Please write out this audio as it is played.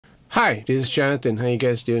Hi, this is Jonathan. How you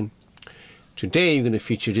guys doing? Today I'm going to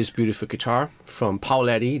feature this beautiful guitar from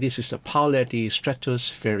Paoletti. This is a Paoletti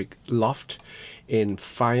Stratospheric Loft in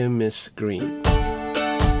Firemist Green.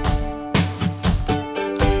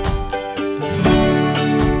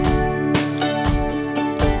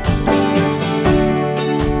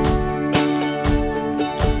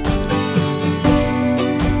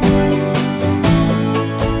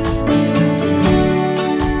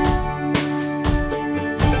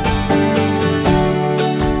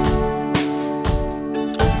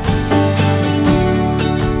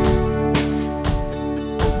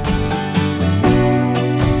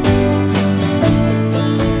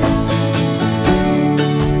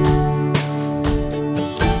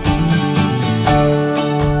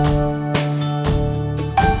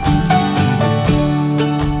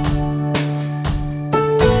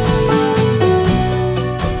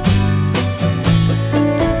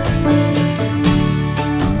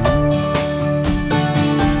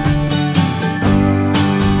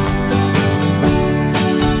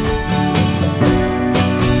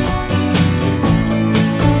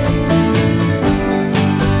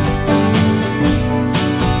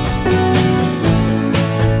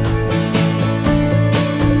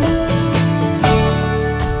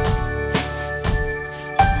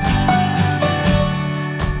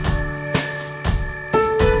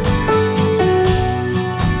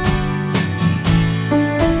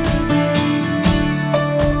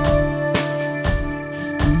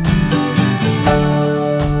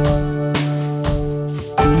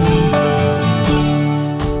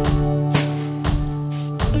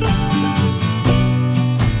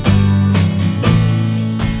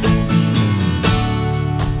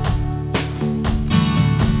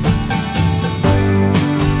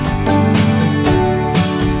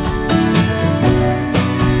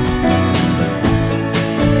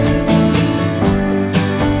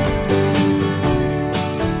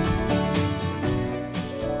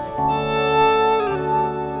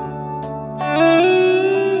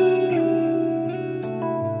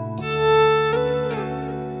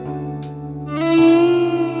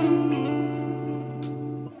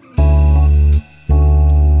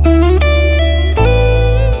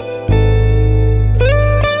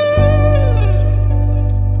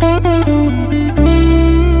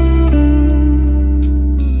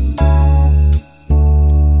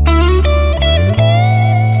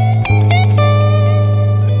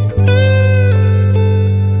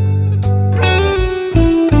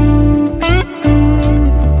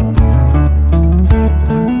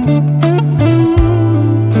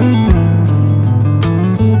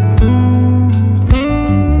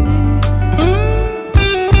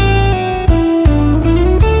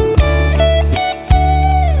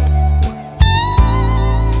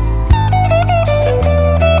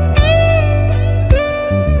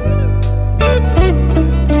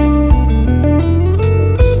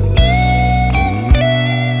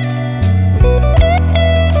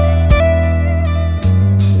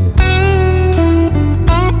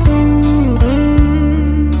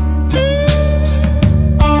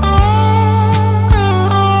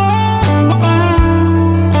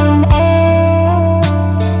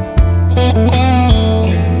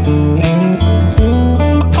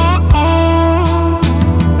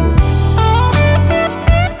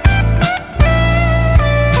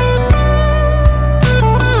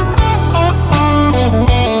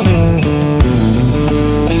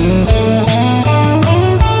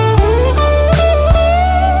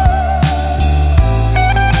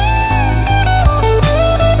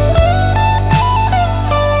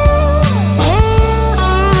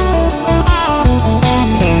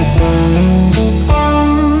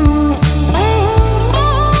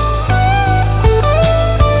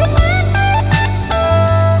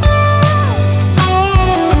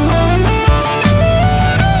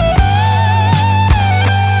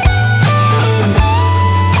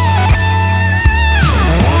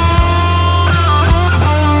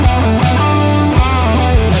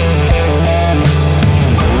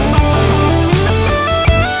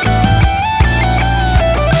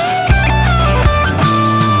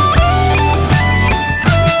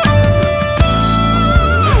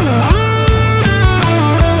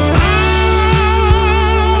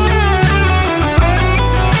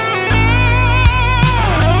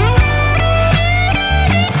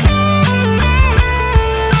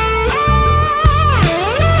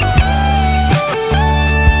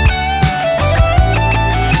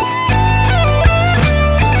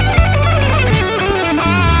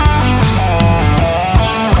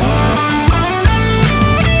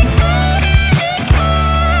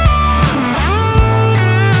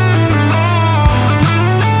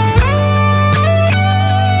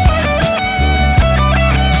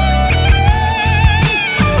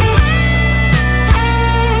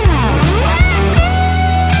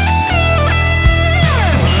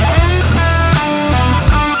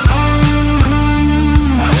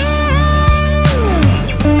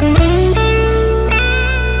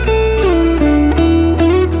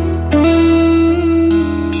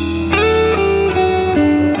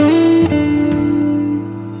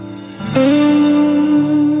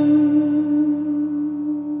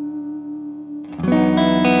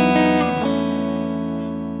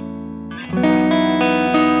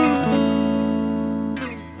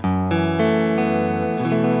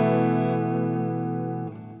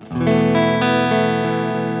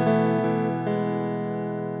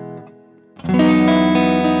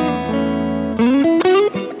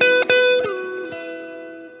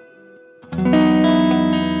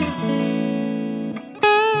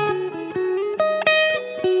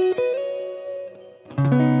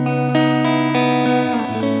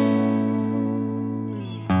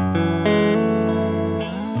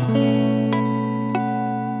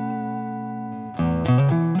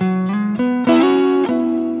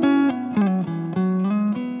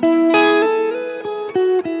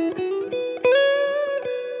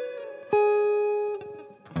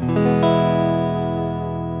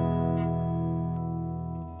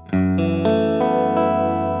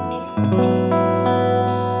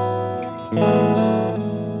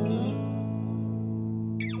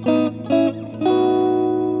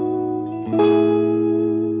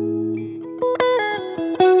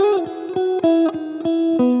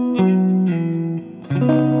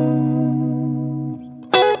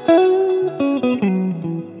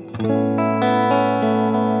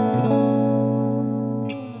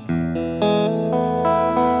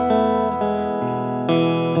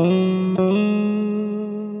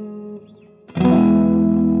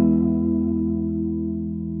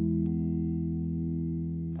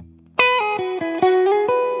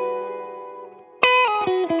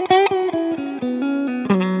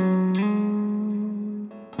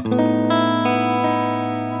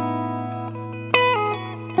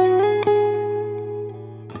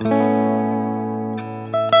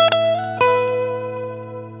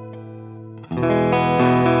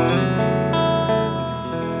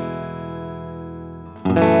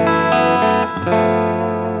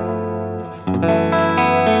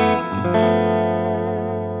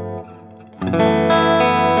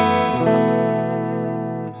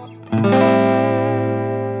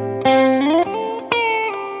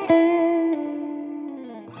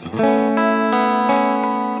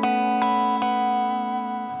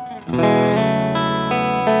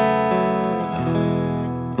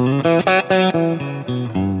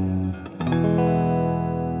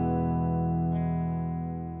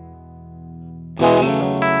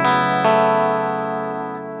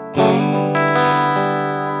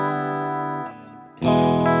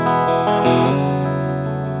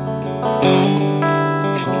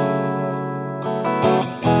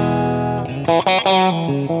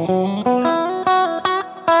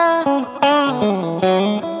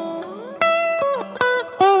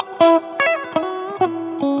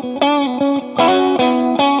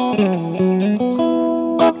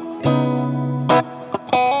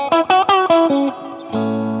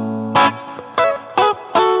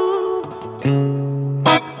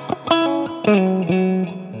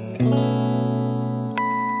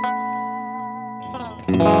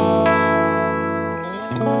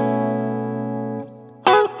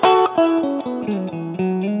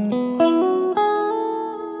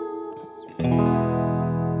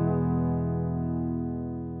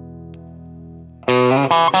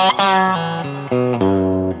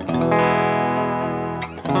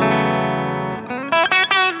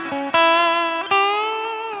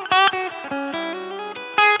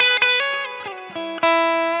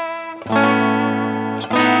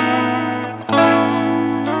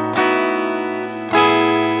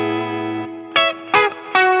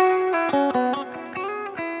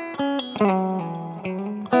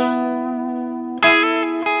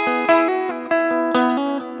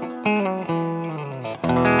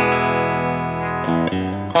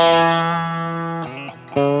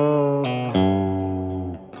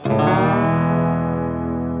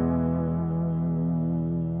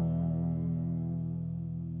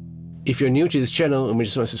 If you're new to this channel and we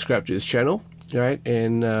just want to subscribe to this channel, right,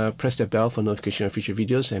 and press that bell for notification of future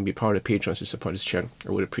videos and be part of the patrons to support this channel,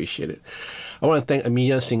 I would appreciate it. I want to thank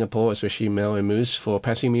Amiya Singapore, especially Mel and Moose, for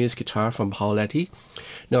passing me this guitar from Paoletti.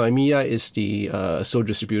 Now, Amiya is the sole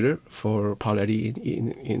distributor for Paoletti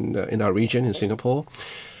in our region in Singapore.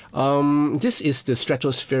 This is the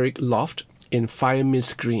Stratospheric Loft in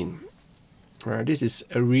Firemist Green. This is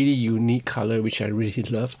a really unique color, which I really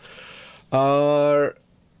love.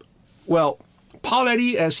 Well,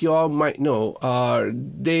 Paoletti, as you all might know,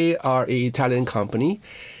 they are an Italian company,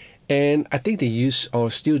 and I think they use or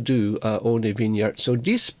still do own a vineyard. So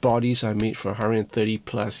these bodies are made for 130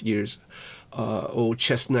 plus years old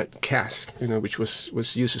chestnut cask, which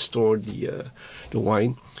was used to store the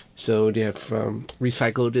wine. So they have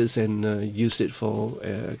recycled this and used it for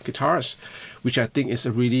guitars, which I think is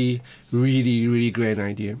a really, really, really great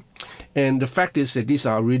idea. And the fact is that these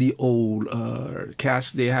are really old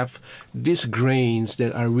casks. They have these grains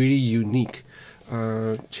that are really unique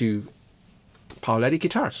to Paoletti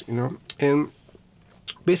guitars, And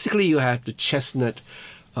basically you have the chestnut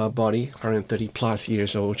body, 130 plus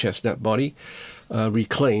years old chestnut body,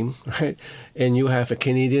 reclaimed, right? And you have a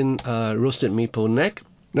Canadian roasted maple neck.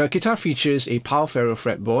 Now, guitar features a Pau Ferro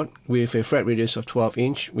fretboard with a fret radius of 12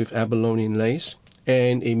 inch with abalone inlays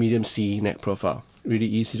and a medium C neck profile. Really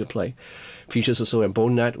easy to play. Features also a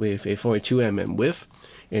bone nut with a 42 mm width,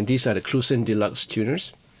 and these are the Clusen Deluxe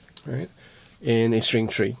tuners, right? And a string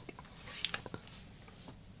tree.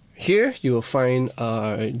 Here you will find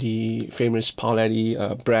the famous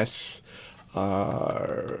Paoletti brass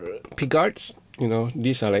pickguards.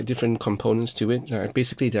 These are like different components to it.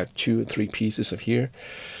 Basically, there are 2 or 3 pieces of here.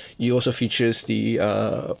 You also features the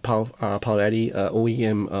Paoletti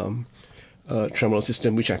OEM tremolo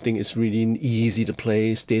system, which I think is really easy to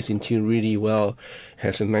play, stays in tune really well,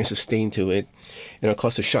 has a nice sustain to it. And of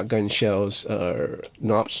course the shotgun shells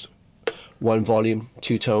knobs, 1 volume,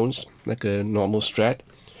 2 tones, like a normal Strat,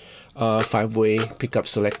 5-way pickup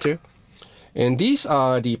selector. And these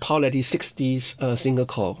are the Paoletti 60s single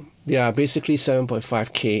coil. They are basically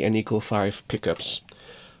 7.5K Alnico 5 pickups.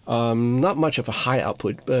 Not much of a high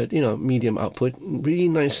output, but medium output. Really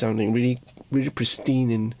nice sounding, really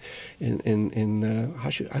pristine and how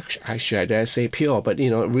should I dare say pure, but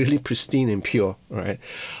really pristine and pure, right?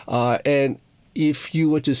 And if you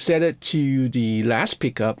were to set it to the last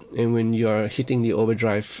pickup, and when you're hitting the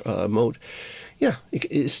overdrive mode, yeah,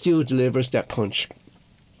 it still delivers that punch.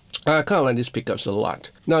 I kind of like these pickups a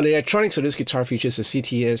lot. Now, the electronics of this guitar features a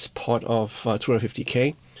CTS port of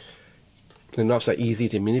 250K. The knobs are easy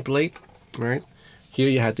to manipulate, right? Here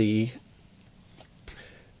you have the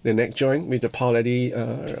neck joint with the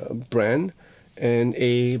Paoletti brand and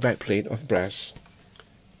a backplate of brass.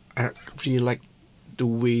 I really like the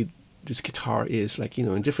way this guitar is, like,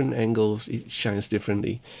 in different angles it shines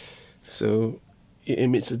differently. So it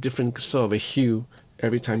emits a different sort of a hue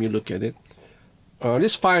every time you look at it.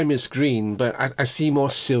 This Firemist Green, but I see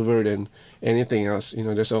more silver than anything else.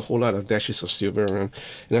 There's a whole lot of dashes of silver around,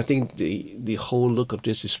 and I think the whole look of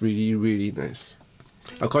this is really, really nice.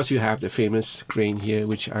 Of course, you have the famous grain here,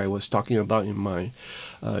 which I was talking about in my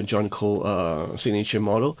John Cole signature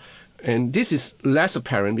model, and this is less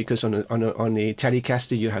apparent because on a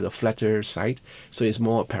Telecaster you have a flatter side, so it's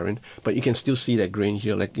more apparent. But you can still see that grain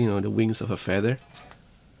here, like the wings of a feather,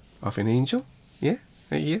 of an angel. Yeah,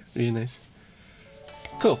 right here, really nice.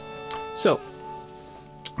 Cool. So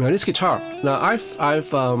now this guitar. Now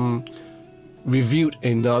I've reviewed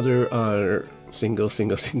another single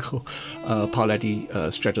Paoletti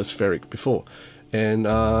Stratospheric before, and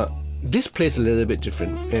this plays a little bit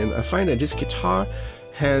different. And I find that this guitar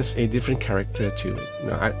has a different character to it.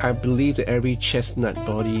 Now, I believe that every chestnut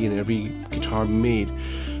body and every guitar made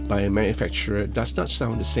by a manufacturer does not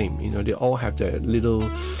sound the same. You know, they all have their little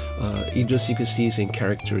idiosyncrasies and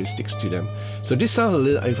characteristics to them. So this sounds a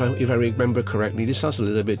little, if I remember correctly, this sounds a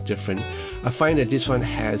little bit different. I find that this one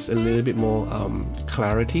has a little bit more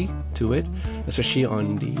clarity to it, especially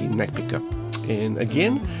on the neck pickup. And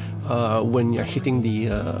again, when you're hitting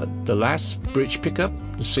the last bridge pickup,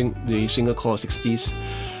 the single coil 60s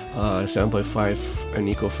 7.5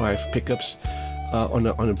 Alnico 5 pickups on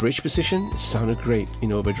a bridge position, it sounded great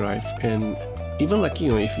in overdrive. And even like,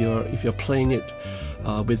 you know, if you're playing it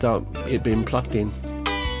without it being plugged in,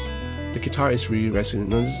 the guitar is really resonant.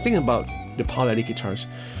 Now, the thing about the Paoletti guitars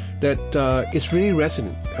that it's really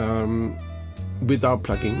resonant without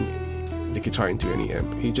plugging the guitar into any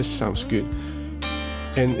amp. It just sounds good.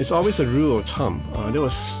 And it's always a rule of thumb. There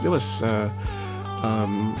was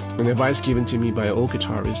an advice given to me by an old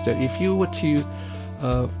guitarist that if you were to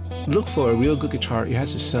look for a real good guitar, it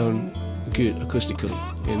has to sound good acoustically,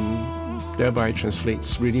 and thereby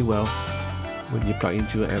translates really well when you plug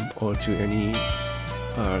into an amp or to any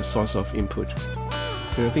source of input.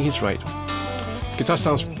 And I think he's right. The guitar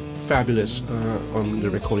sounds fabulous on the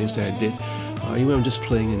recordings that I did. Even when I'm just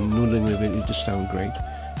playing and noodling with it, it just sounds great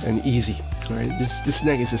and easy. Right? This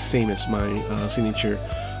neck is the same as my signature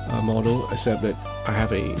model, except that I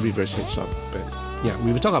have a reverse headstock. But yeah,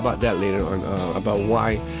 we will talk about that later on, about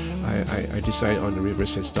why I decided on the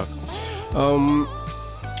reverse headstock.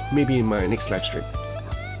 Maybe in my next live stream.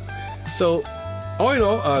 So all in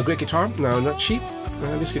all, great guitar. Now, not cheap.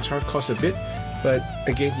 This guitar costs a bit, but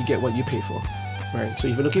again, you get what you pay for. Right? So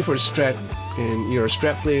if you're looking for a Strat and you're a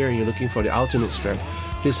Strat player and you're looking for the ultimate Strat,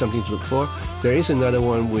 this is something to look for. There is another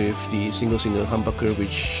one with the single humbucker,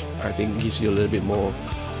 which I think gives you a little bit more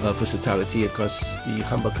versatility because the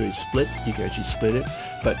humbucker is split. You can actually split it.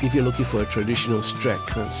 But if you're looking for a traditional Strat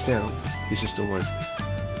kind of sound, this is the one.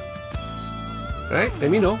 Alright,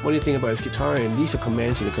 let me know what you think about this guitar and leave your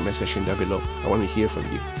comments in the comment section down below. I want to hear from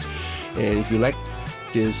you. And if you like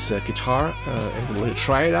this guitar and want to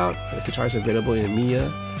try it out, the guitar is available in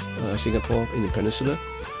EMEA, Singapore, in the Peninsula.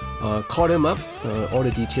 Call them up. All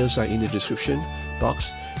the details are in the description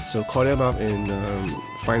box. So call them up and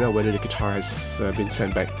find out whether the guitar has been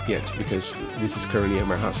sent back yet, because this is currently at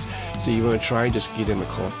my house. So you want to try, just give them a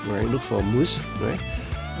call. Right? Look for Moose. Right?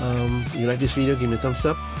 You like this video, give me a thumbs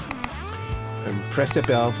up. And press the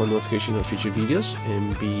bell for notification of future videos,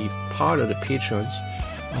 and be part of the patrons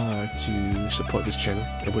to support this channel.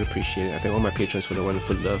 I would appreciate it. I thank all my patrons for the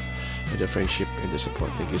wonderful love, and the friendship, and the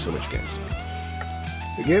support. Thank you so much, guys.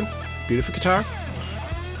 Again, beautiful guitar.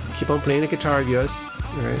 Keep on playing the guitar of yours.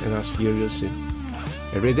 Alright, and I'll see you real soon.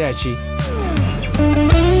 Arrivederci.